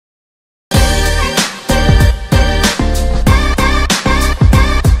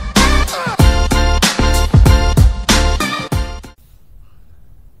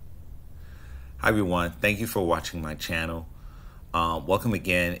everyone, thank you for watching my channel. Welcome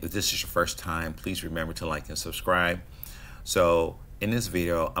again. If this is your first time, please remember to like and subscribe. So in this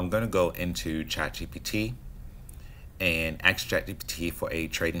video, I'm going to go into ChatGPT and ask ChatGPT for a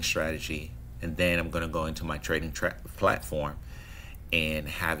trading strategy, and then I'm going to go into my trading platform and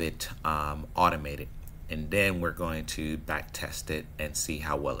have it automated, and then we're going to back test it and see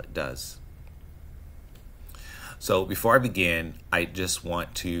how well it does. So before I begin, I just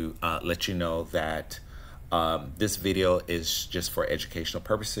want to let you know that this video is just for educational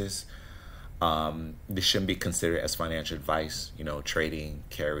purposes. This shouldn't be considered as financial advice. You know, trading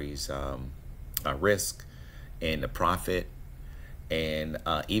carries risk and a profit and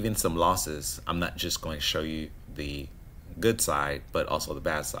even some losses. I'm not just going to show you the good side, but also the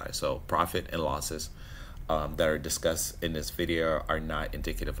bad side. So profit and losses that are discussed in this video are not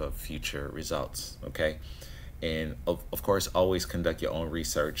indicative of future results, okay? And of course, always conduct your own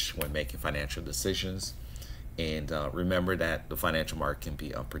research when making financial decisions. And remember that the financial market can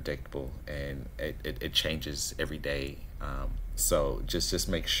be unpredictable, and it changes every day. So just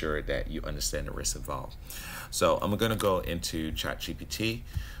make sure that you understand the risks involved. So I'm going to go into ChatGPT,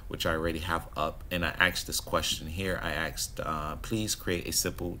 which I already have up, and I asked this question here. I asked, please create a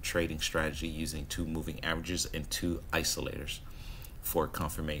simple trading strategy using 2 moving averages and 2 isolators for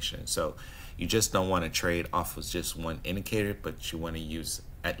confirmation. So you just don't want to trade off of just one indicator, but you want to use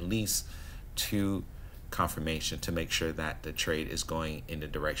at least 2 confirmation to make sure that the trade is going in the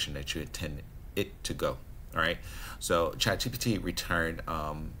direction that you intended it to go. All right, so ChatGPT returned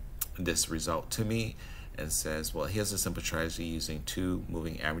this result to me and says, well, here's a simple strategy using 2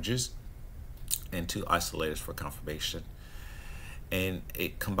 moving averages and 2 isolators for confirmation, and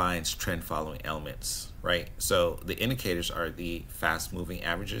it combines trend following elements, right? So the indicators are the fast moving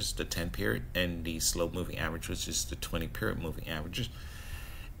averages, the 10 period, and the slow moving average, which is the 20 period moving averages,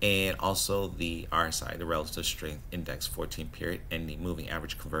 and also the RSI, the relative strength index 14 period, and the moving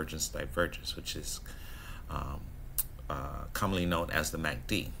average convergence divergence, which is commonly known as the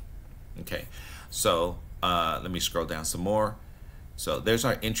MACD. Okay, so let me scroll down some more. So there's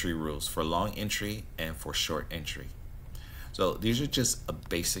our entry rules for long entry and for short entry. So these are just a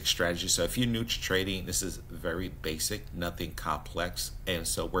basic strategy. So if you're new to trading, this is very basic, nothing complex. And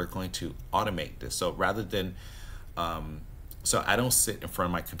so we're going to automate this. So rather than, so I don't sit in front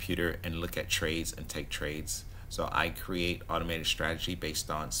of my computer and look at trades and take trades. So I create automated strategy based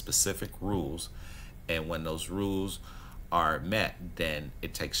on specific rules. And when those rules are met, then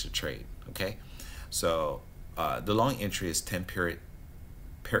it takes the trade, okay? So the long entry is 10 period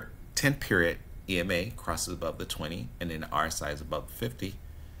EMA crosses above the 20, and then the RSI is above 50,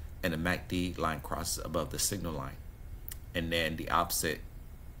 and the MACD line crosses above the signal line. And then the opposite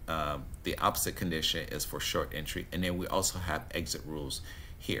condition is for short entry. And then we also have exit rules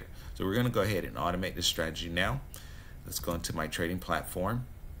here. So we're going to go ahead and automate this strategy now. Let's go into my trading platform.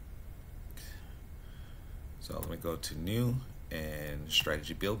 So let me go to new and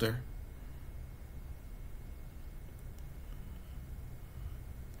strategy builder.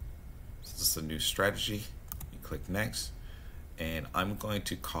 This is a new strategy. You click next, and I'm going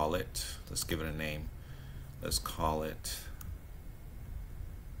to call it, let's give it a name. Let's call it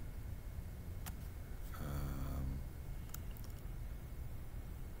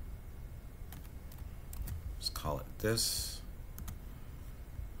this.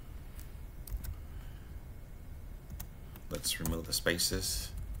 Let's remove the spaces.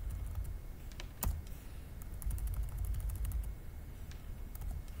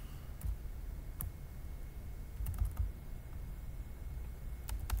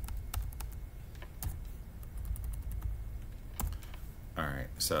 All right,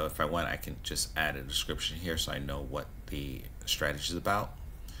 so if I want, I can just add a description here so I know what the strategy is about.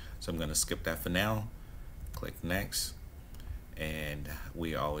 So I'm going to skip that for now. Click next, and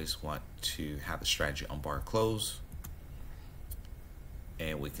we always want to have the strategy on bar close,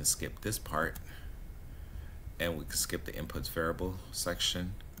 and we can skip this part, and we can skip the inputs variable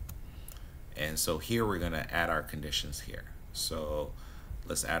section. And so here we're going to add our conditions here. So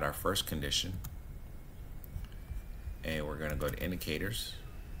let's add our first condition, and we're going to go to indicators,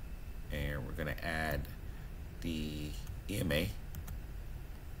 and we're going to add the EMA.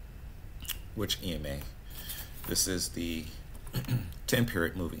 Which EMA? This is the 10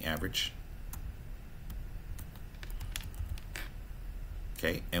 period moving average.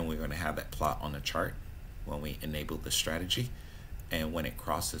 Okay, and we're going to have that plot on the chart when we enable the strategy, and when it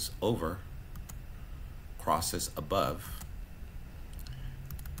crosses above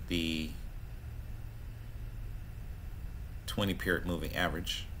the 20 period moving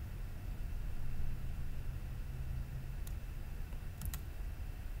average,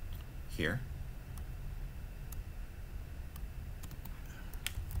 here,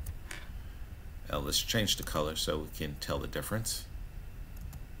 let's change the color so we can tell the difference.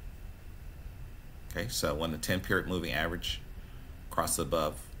 Okay, so when the 10-period moving average crosses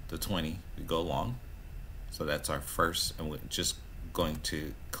above the 20, we go long. So that's our first, and we're just going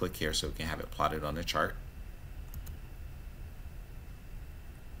to click here so we can have it plotted on the chart.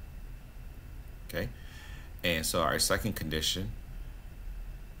 Okay, and so our second condition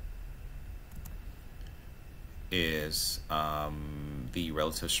is the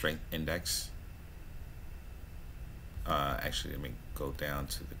relative strength index. Actually, let me go down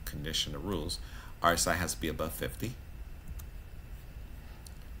to the condition of rules. RSI has to be above 50.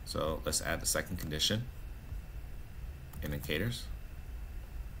 So let's add the second condition. Indicators.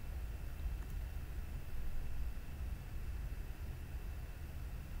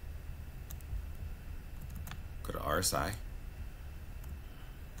 Go to RSI.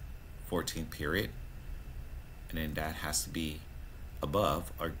 14 period. And then that has to be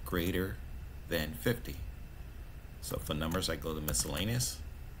above or greater than 50. So for numbers, I go to miscellaneous.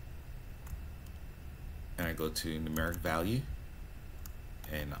 And I go to numeric value.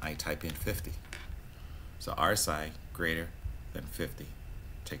 And I type in 50. So RSI greater than 50.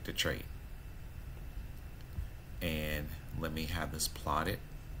 Take the trade. And let me have this plotted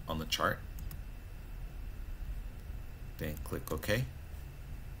on the chart. Then click OK.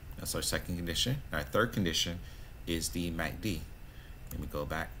 That's our second condition. Our third condition is the MACD. Let me go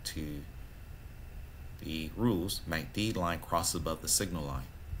back to the rules. MACD line crosses above the signal line.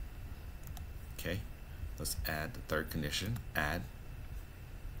 Okay, let's add the third condition. Add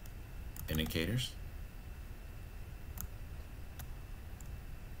indicators.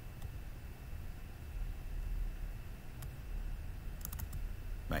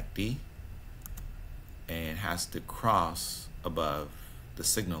 MACD, and has to cross above the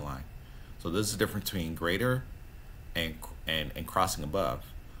signal line. So this is the difference between greater and crossing above.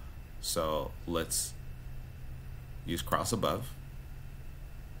 So let's use cross above.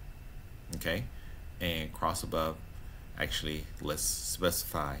 Okay, and cross above, actually let's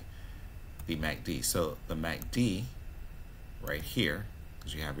specify the MACD. So the MACD right here,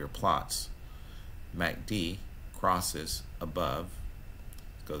 because you have your plots, MACD crosses above.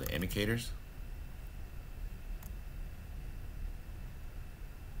 Let's go to indicators.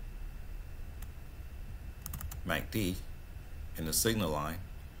 MACD in the signal line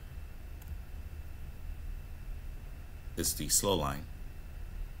is the slow line,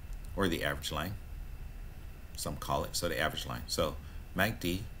 or the average line, some call it. So the average line. So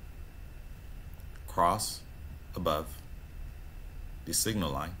MACD cross above the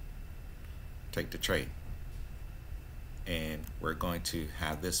signal line, take the trade. And we're going to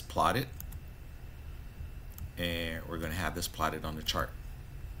have this plotted, and we're going to have this plotted on the chart.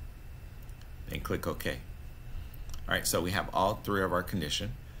 And click OK. All right, so we have all three of our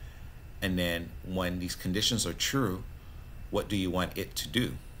conditions. And then when these conditions are true, what do you want it to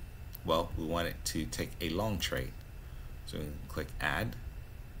do? Well, we want it to take a long trade. So we can click Add.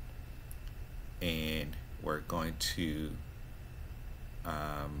 And we're going to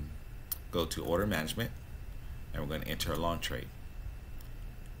go to Order Management. And we're going to enter a long trade.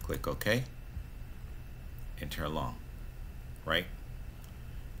 Click OK. Enter a long. Right?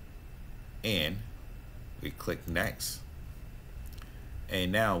 And we click Next.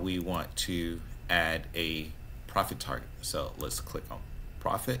 And now we want to add a profit target. So let's click on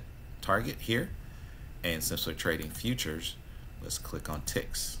Profit Target here. And since we're trading futures, let's click on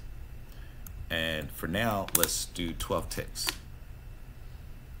ticks. And for now, let's do 12 ticks.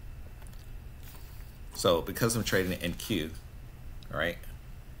 So because I'm trading in NQ, all right,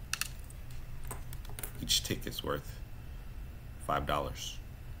 each tick is worth $5.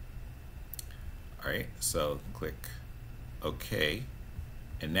 All right, so click OK.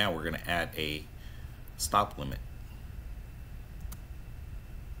 And now we're going to add a stop limit.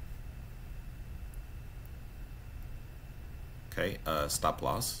 Okay, stop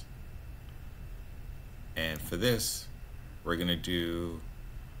loss. And for this, we're going to do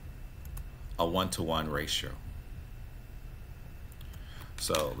a 1-to-1 ratio.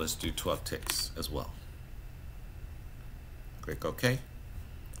 So let's do 12 ticks as well. Click OK.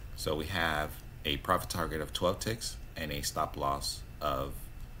 So we have a profit target of 12 ticks and a stop loss of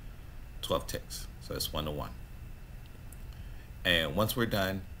 12 ticks. So it's 1-to-1. And once we're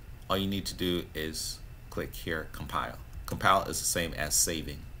done, all you need to do is click here, compile. Compile is the same as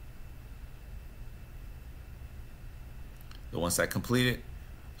saving. So once that's completed,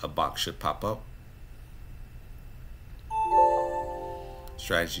 a box should pop up.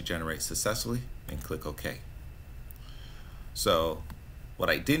 Strategy generates successfully, and click OK. So what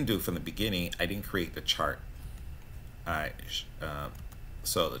I didn't do from the beginning, I didn't create the chart. I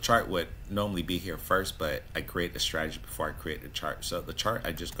So the chart would normally be here first, but I create the strategy before I create the chart. So the chart,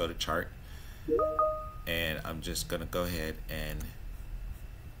 I just go to chart, and I'm just gonna go ahead and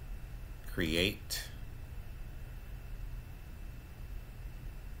create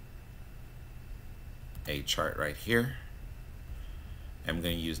a chart right here. I'm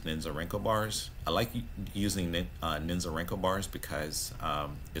going to use Nins and wrinkle bars. I like using Nins and wrinkle bars because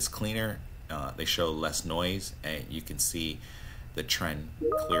it's cleaner, they show less noise, and you can see the trend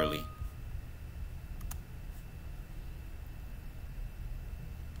clearly.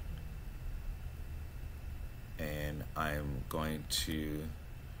 And I'm going to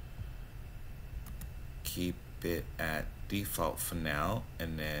keep it at default for now,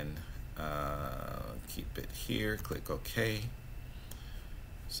 and then keep it here, click OK.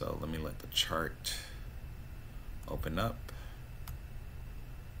 So let me let the chart open up.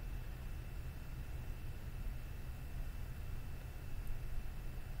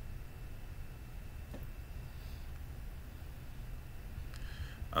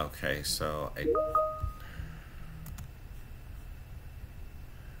 Okay, so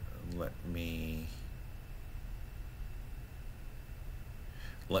let me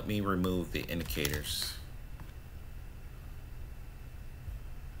remove the indicators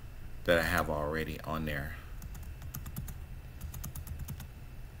that I have already on there.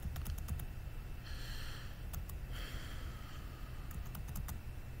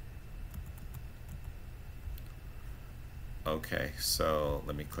 Okay, so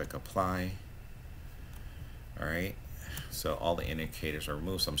let me click apply. All right, so all the indicators are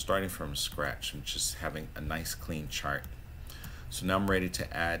removed. So I'm starting from scratch. I'm just having a nice clean chart. So now I'm ready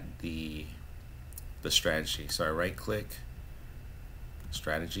to add the strategy. So I right click,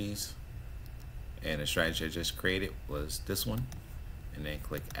 strategies, and the strategy I just created was this one, and then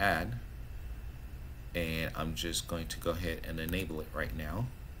click add, and I'm just going to go ahead and enable it right now,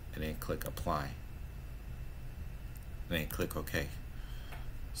 and then click apply, and then click OK.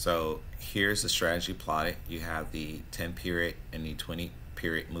 So here's the strategy plotted. You have the 10 period and the 20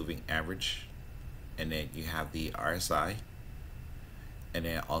 period moving average, and then you have the RSI, and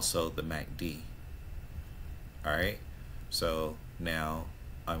then also the MACD. All right, so now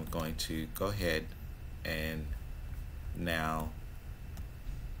I'm going to go ahead and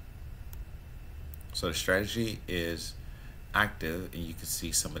so the strategy is active, and you can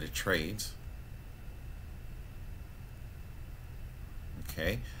see some of the trades.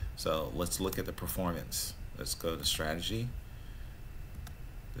 Okay, so let's look at the performance. Let's go to strategy,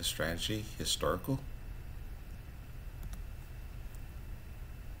 the strategy historical.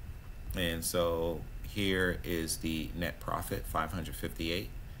 And so here is the net profit, 558,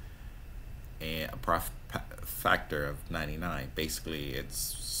 and a profit factor of 99. Basically, it's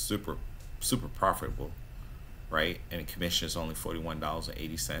super profitable, right? And the commission is only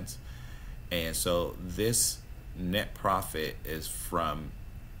 $41.80. And so this net profit is from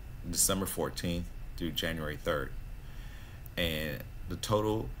December 14th through January 3rd. And the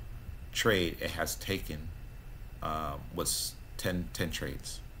total trade it has taken was 10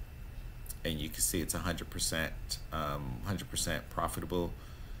 trades. And you can see it's 100% profitable.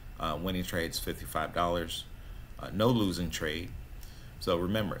 Winning trades $55. No losing trade. So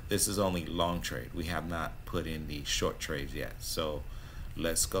remember, this is only long trade. We have not put in the short trades yet. So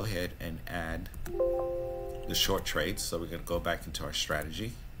let's go ahead and add the short trades. So we're going to go back into our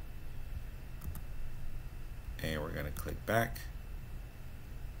strategy, and we're going to click back,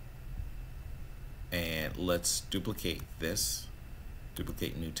 and let's duplicate this,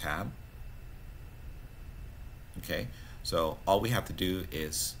 duplicate new tab. Okay, so all we have to do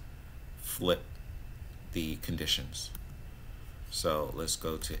is flip the conditions. So let's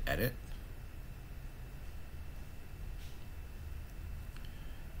go to edit,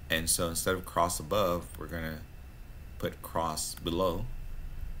 and so instead of cross above, we're gonna put cross below,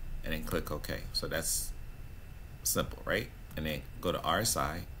 and then click OK. So that's simple, right? And then go to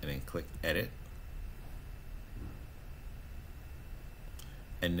RSI, and then click edit,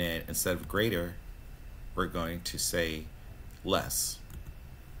 and then instead of greater, we're going to say less,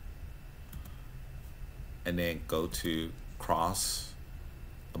 and then go to cross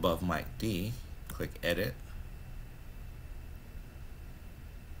above MACD, click edit,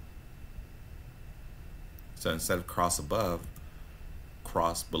 so instead of cross above,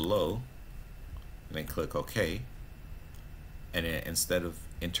 cross below, and then click OK, and then instead of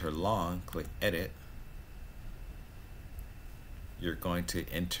enter long, click edit, you're going to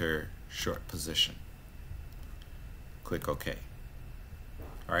enter short position. Click OK.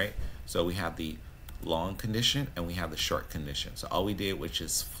 All right, so we have the long condition and we have the short condition. So all we did was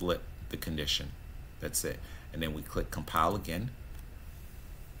just flip the condition. That's it. And then we click compile again,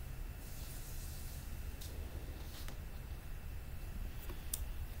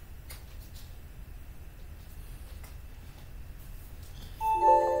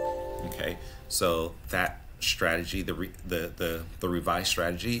 So that strategy, the revised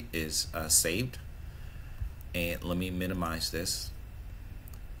strategy is saved. And let me minimize this.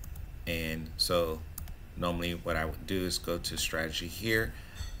 And so normally what I would do is go to strategy here.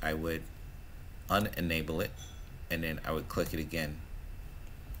 I would unenable it, and then I would click it again.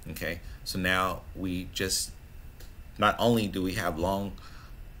 Okay, so now we just, not only do we have long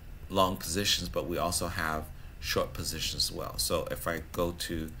positions, but we also have short positions as well. So if I go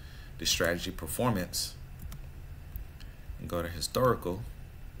to the strategy performance and go to historical,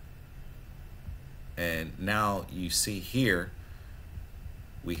 and now you see here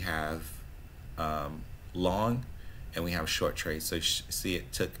we have long and we have short trades. So you see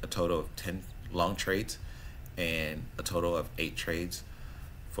it took a total of 10 long trades and a total of 8 trades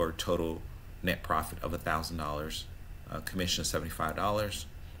for a total net profit of $1,000. Commission $75.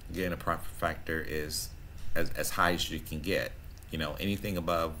 Again, a profit factor is as high as you can get. You know, anything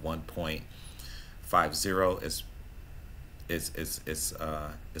above 1.50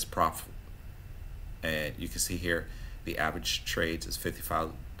 is profit. And you can see here the average trades is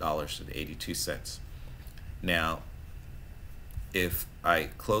 $55.82. Now, if I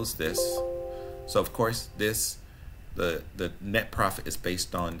close this, so of course this the net profit is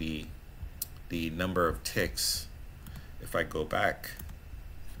based on the number of ticks. If I go back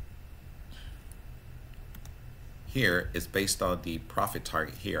here, it's based on the profit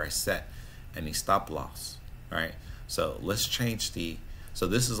target here I set and the stop loss. All right, so let's change so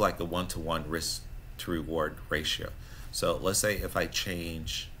this is like a 1-to-1 risk to reward ratio. So let's say if I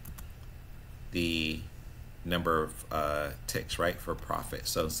change the number of ticks, right, for profit.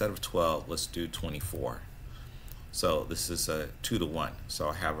 So instead of 12, let's do 24. So this is a 2-to-1. So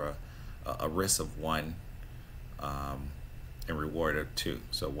I have a risk of 1 and reward of 2.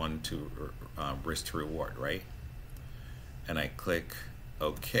 So 1 to risk to reward, right? And I click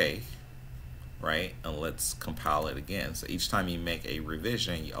OK, right? And let's compile it again. So each time you make a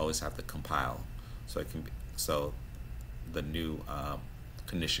revision, you always have to compile, so it can be, so the new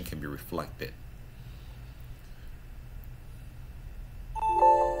condition can be reflected.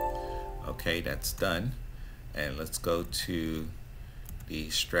 Okay, that's done. And let's go to the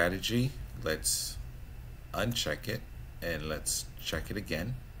strategy. Let's uncheck it and let's check it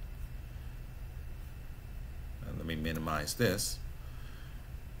again. And let me minimize this.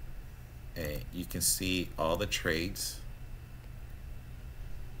 And you can see all the trades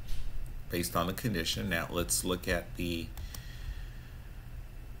based on the condition. Now let's look at the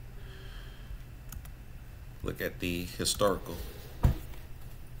historical.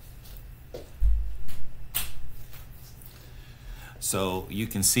 So you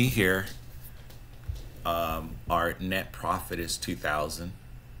can see here our net profit is 2,000.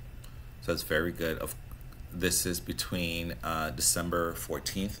 So it's very good. This is between December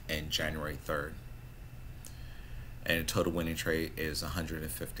 14th and January 3rd. And the total winning trade is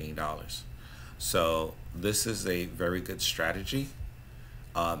 $115. So this is a very good strategy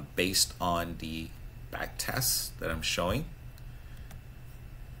based on the back tests that I'm showing.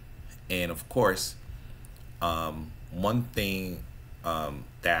 And of course, one thing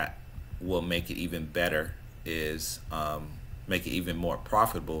that will make it even better is make it even more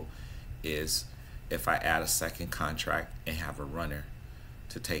profitable is if I add a second contract and have a runner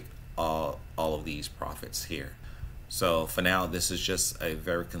to take all of these profits here. So for now, this is just a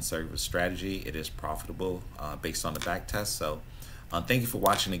very conservative strategy. It is profitable based on the back test. So thank you for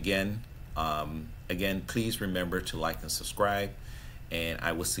watching again. Again, please remember to like and subscribe, and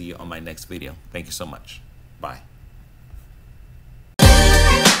I will see you on my next video. Thank you so much. Bye.